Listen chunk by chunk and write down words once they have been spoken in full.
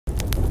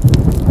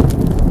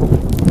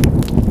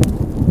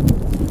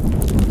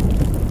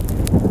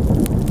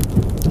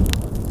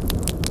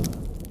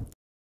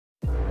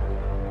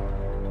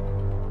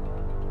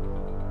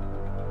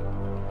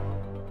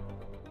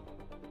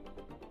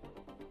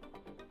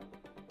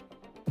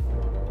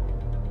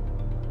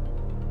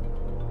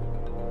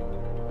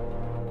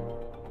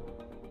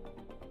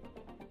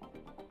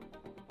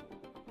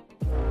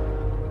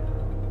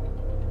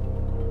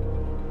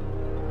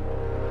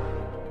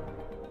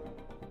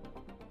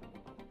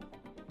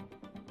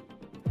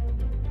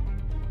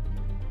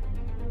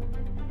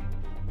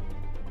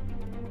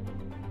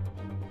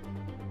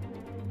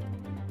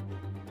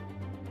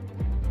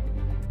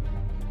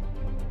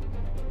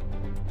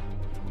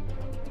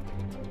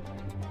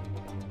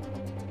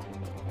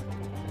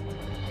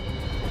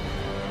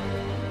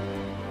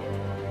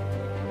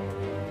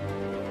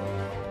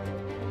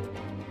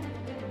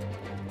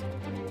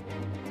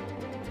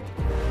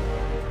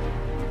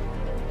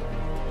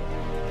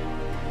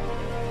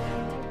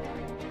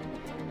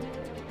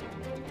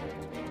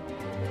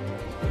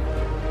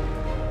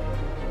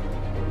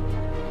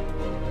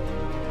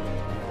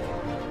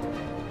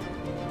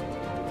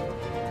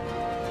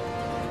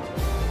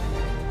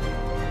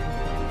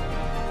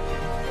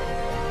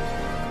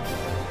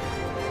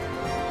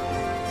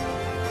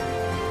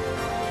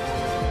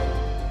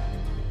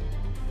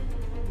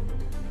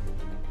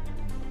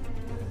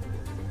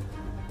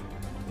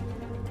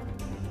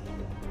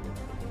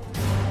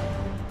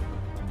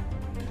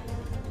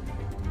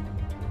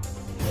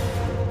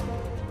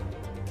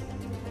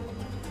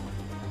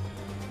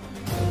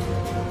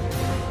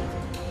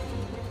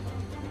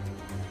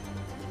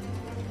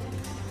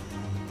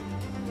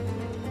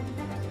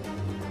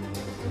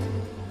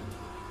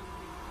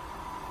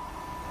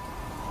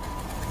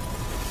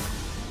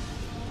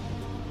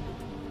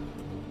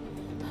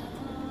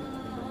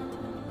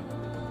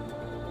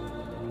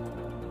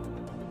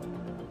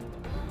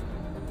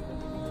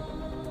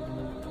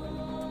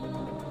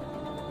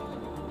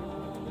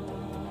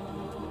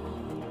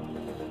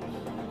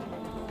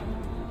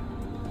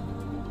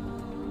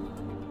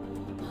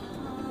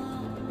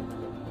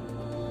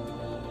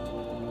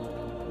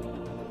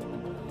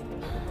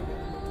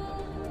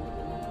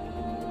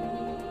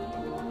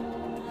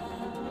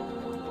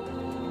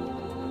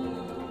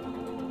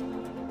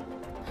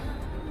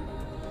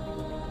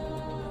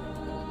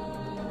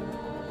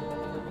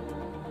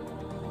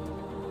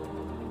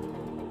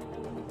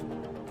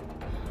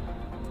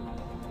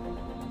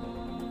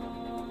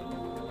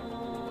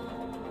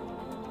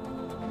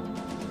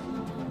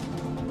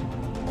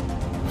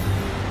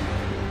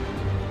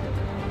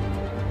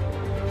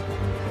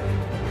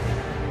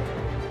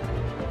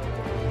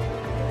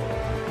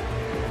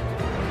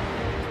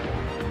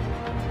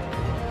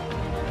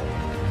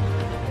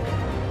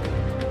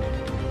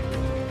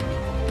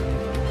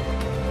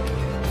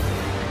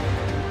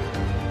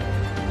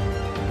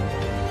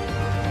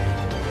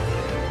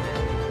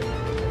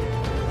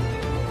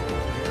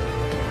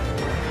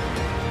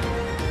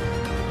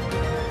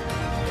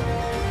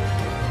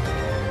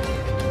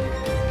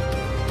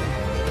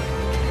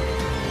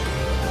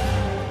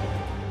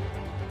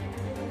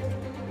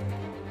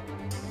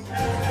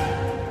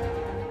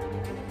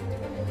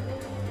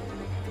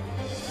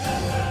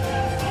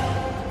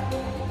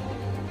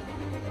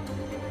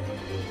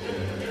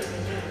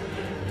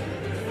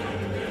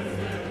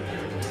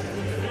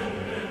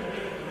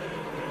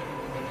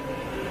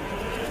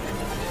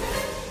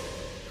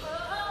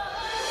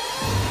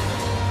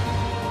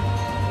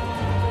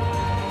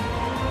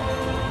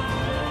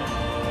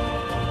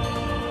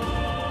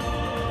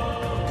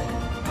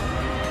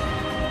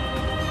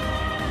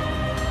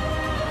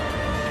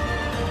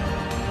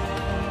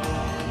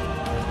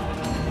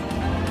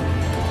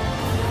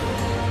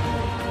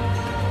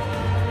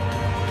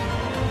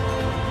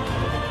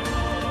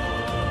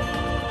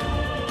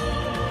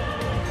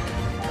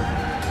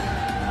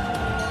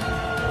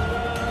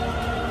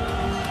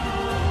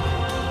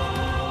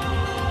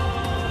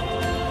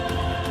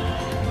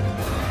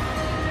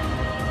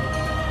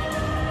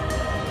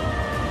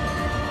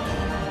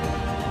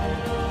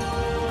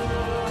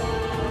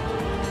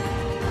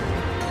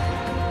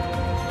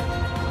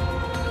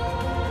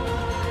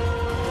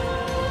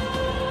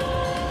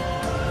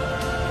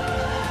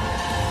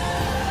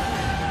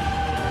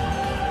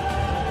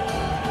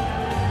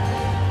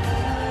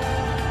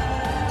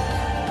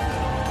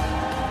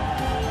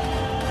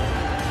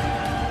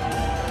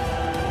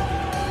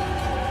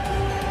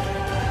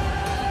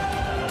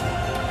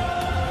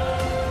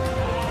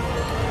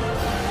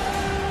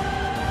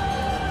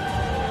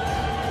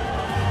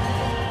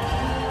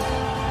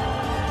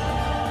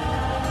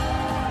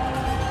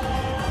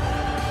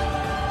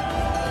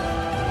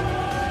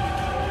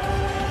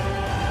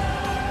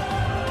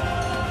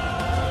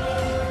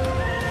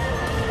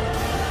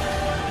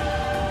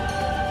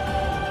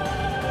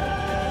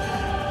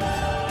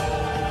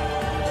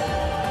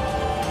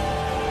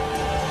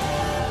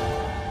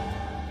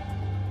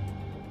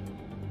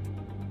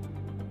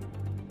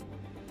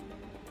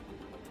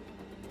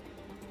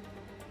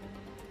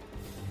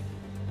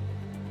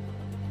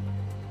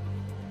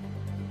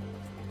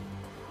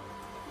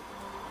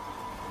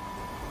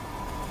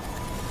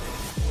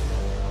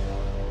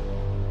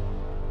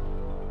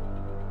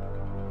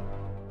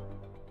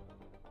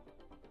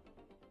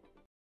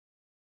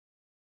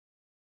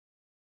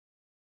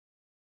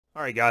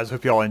Alright guys,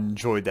 hope y'all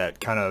enjoyed that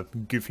kind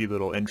of goofy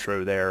little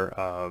intro there.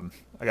 I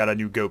got a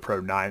new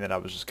GoPro 9 that I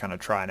was just kind of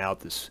trying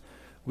out this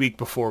week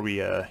before we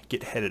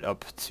get headed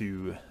up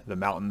to the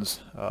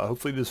mountains,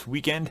 hopefully this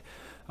weekend.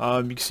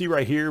 You can see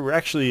right here, we're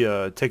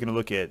actually taking a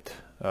look at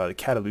the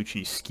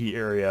Cataloochee ski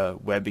area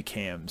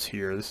webcams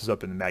here. This is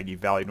up in the Maggie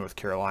Valley, North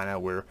Carolina,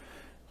 where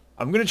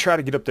I'm going to try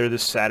to get up there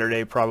this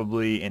Saturday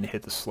probably and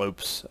hit the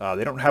slopes.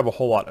 They don't have a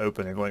whole lot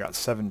open. They've only got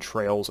 7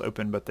 trails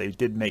open, but they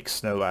did make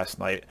snow last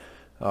night.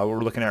 What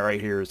we're looking at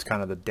right here is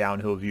kind of the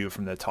downhill view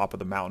from the top of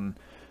the mountain.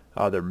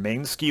 Their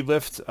main ski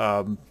lift,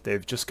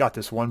 they've just got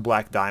this one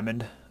black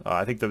diamond.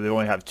 I think that they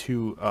only have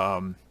two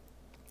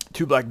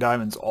black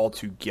diamonds all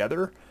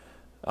together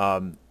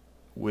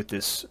with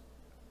this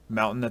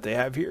mountain that they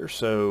have here.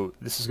 So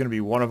this is going to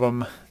be one of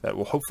them that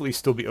will hopefully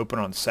still be open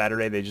on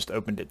Saturday. They just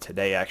opened it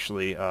today,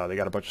 actually. They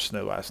got a bunch of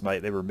snow last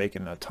night. They were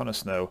making a ton of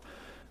snow.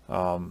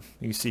 You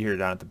can see here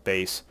down at the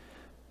base.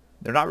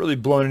 They're not really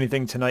blowing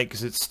anything tonight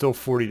because it's still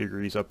 40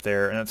 degrees up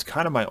there, and that's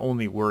kind of my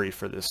only worry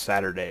for this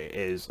Saturday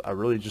is I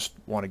really just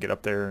want to get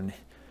up there and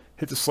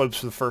hit the slopes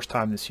for the first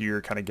time this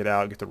year, kind of get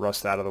out, get the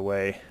rust out of the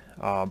way.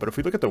 But if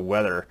we look at the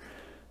weather,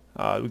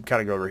 we can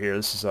kind of go over here.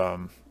 This is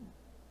a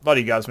lot of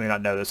you guys may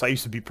not know this. I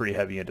used to be pretty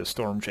heavy into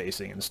storm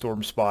chasing and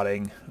storm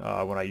spotting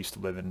when I used to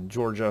live in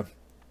Georgia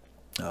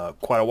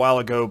quite a while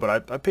ago,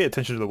 but I pay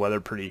attention to the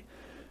weather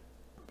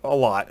a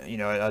lot. You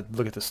know, I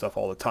look at this stuff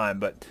all the time,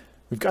 but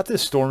we've got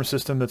this storm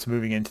system that's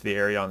moving into the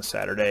area on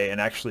Saturday, and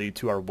actually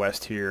to our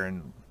west here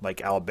in like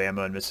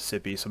Alabama and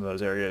Mississippi, some of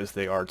those areas,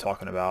 they are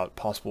talking about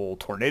possible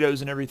tornadoes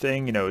and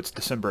everything. You know, it's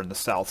December in the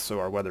south, so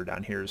our weather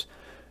down here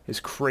is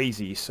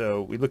crazy.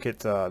 So we look at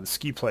the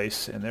ski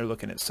place, and they're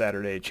looking at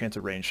Saturday, chance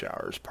of rain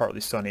showers, partly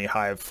sunny,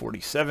 high of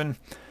 47.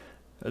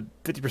 A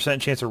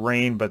 50% chance of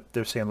rain, but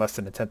they're saying less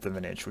than 1/10 of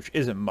an inch, which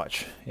isn't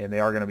much. And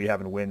they are going to be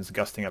having winds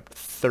gusting up to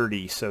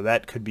 30, so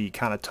that could be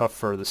kind of tough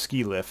for the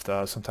ski lift.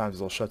 Sometimes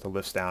they'll shut the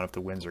lifts down if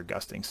the winds are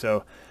gusting.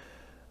 So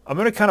I'm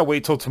going to kind of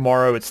wait till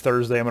tomorrow. It's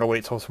Thursday. I'm going to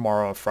wait till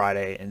tomorrow on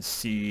Friday and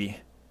see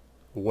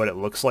what it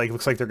looks like. It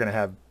looks like they're going to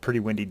have pretty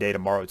windy day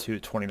tomorrow too,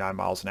 at 29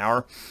 miles an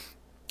hour.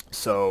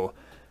 So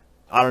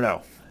I don't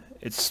know.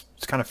 It's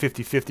kind of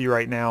 50-50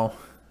 right now,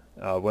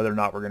 whether or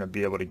not we're going to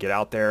be able to get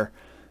out there.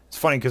 It's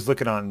funny because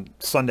looking on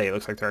Sunday, it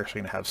looks like they're actually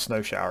going to have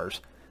snow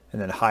showers,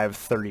 and then high of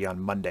 30 on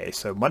Monday.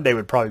 So Monday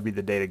would probably be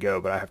the day to go,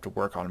 but I have to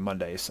work on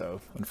Monday, so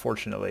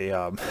unfortunately,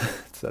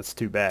 that's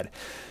too bad.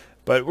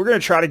 But we're going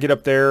to try to get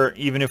up there,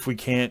 even if we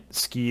can't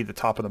ski the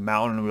top of the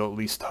mountain. We'll at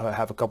least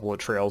have a couple of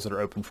trails that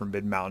are open from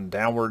mid-mountain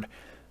downward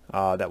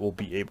that we'll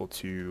be able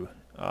to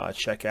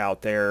check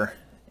out there.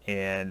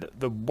 And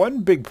the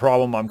one big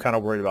problem I'm kind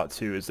of worried about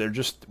too is they're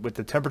just, with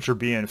the temperature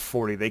being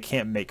 40, they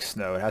can't make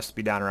snow. It has to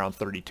be down around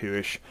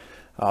 32-ish.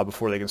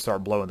 Before they can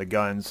start blowing the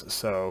guns.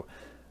 So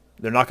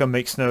they're not going to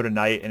make snow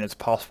tonight, and it's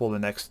possible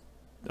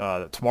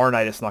tomorrow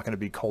night it's not going to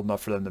be cold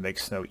enough for them to make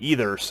snow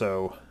either.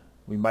 So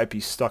we might be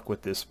stuck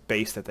with this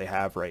base that they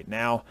have right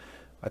now.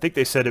 I think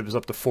they said it was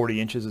up to 40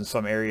 inches in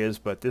some areas,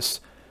 but this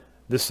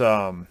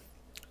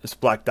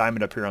black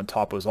diamond up here on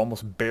top was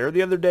almost bare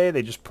the other day.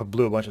 They just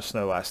blew a bunch of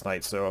snow last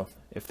night, so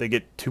if they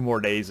get 2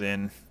 more days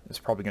in, it's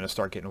probably going to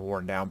start getting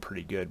worn down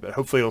pretty good. But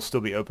hopefully it'll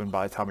still be open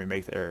by the time we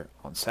make it there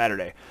on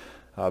Saturday.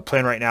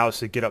 Plan right now is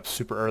to get up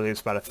super early.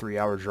 It's about a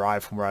 3-hour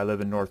drive from where I live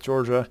in North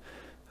Georgia.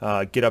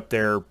 Get up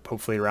there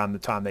hopefully around the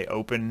time they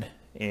open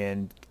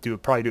and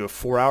probably do a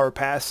 4-hour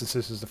pass, since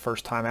this is the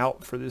first time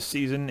out for this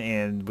season.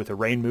 And with the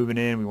rain moving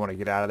in, we want to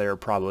get out of there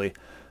probably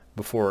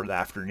before the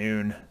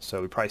afternoon.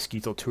 So we probably ski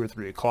till 2 or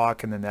 3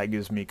 o'clock, and then that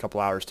gives me a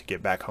couple hours to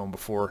get back home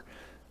before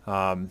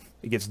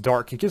it gets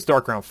dark. It gets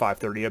dark around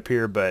 5:30 up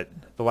here, but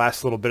the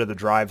last little bit of the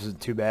drive isn't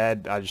too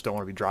bad. I just don't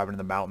want to be driving in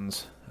the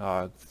mountains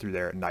through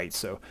there at night.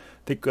 So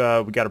I think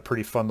we got a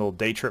pretty fun little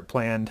day trip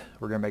planned.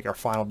 We're going to make our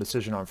final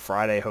decision on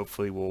Friday.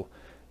 Hopefully we'll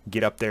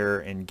get up there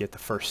and get the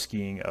first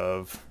skiing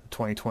of the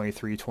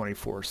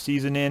 2023-24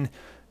 season in.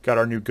 Got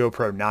our new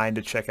GoPro 9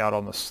 to check out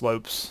on the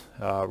slopes.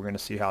 We're going to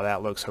see how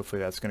that looks. Hopefully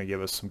that's going to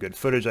give us some good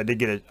footage. I did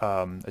get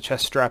a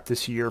chest strap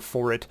this year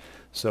for it,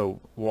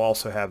 so we'll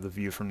also have the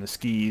view from the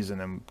skis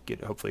and then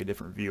get hopefully a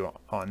different view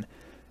on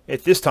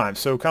it this time.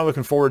 So kind of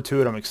looking forward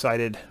to it. I'm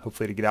excited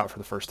hopefully to get out for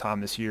the first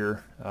time this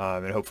year,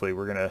 and hopefully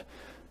we're going to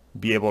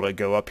be able to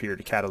go up here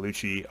to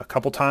Cataloochee a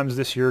couple times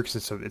this year,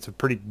 because it's a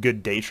pretty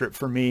good day trip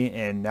for me.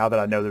 And now that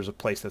I know there's a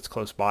place that's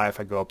close by, if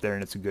I go up there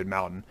and it's a good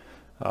mountain,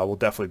 we'll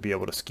definitely be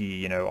able to ski,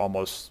 you know,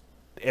 almost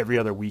every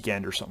other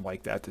weekend or something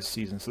like that this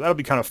season. So that'll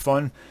be kind of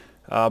fun.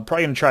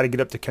 Probably going to try to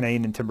get up to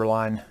Canaan and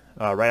Timberline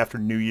right after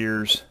New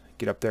Year's.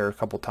 Get up there a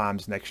couple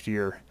times next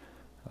year.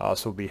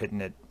 So we'll be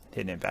hitting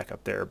it back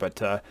up there. But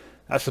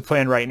that's the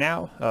plan right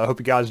now.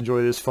 Hope you guys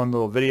enjoy this fun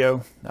little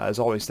video. As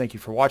always, thank you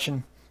for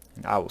watching,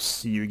 and I will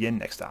see you again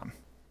next time.